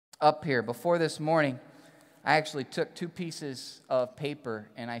up here. Before this morning, I actually took 2 pieces of paper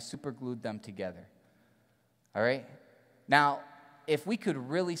and I super glued them together. All right? Now, if we could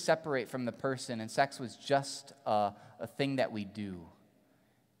really separate from the person and sex was just a thing that we do,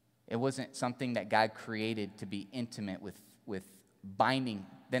 it wasn't something that God created to be intimate with binding,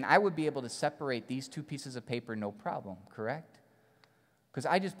 then I would be able to separate these 2 pieces of paper no problem, correct? Because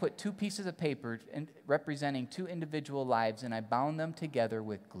I just put 2 pieces of paper representing 2 individual lives and I bound them together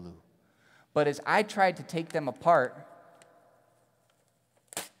with glue. But as I tried to take them apart,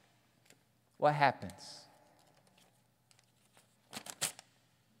 what happens?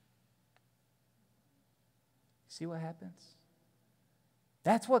 See what happens?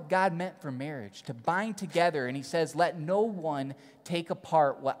 That's what God meant for marriage, to bind together. And he says, let no one take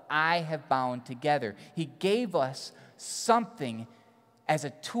apart what I have bound together. He gave us something as a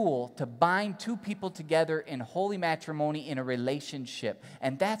tool to bind 2 people together in holy matrimony in a relationship.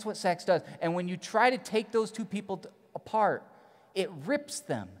 And that's what sex does. And when you try to take those 2 people apart, it rips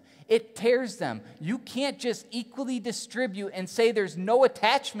them. It tears them. You can't just equally distribute and say there's no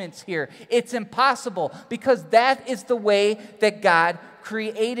attachments here. It's impossible because that is the way that God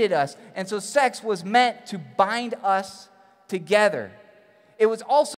created us. And so sex was meant to bind us together. It was also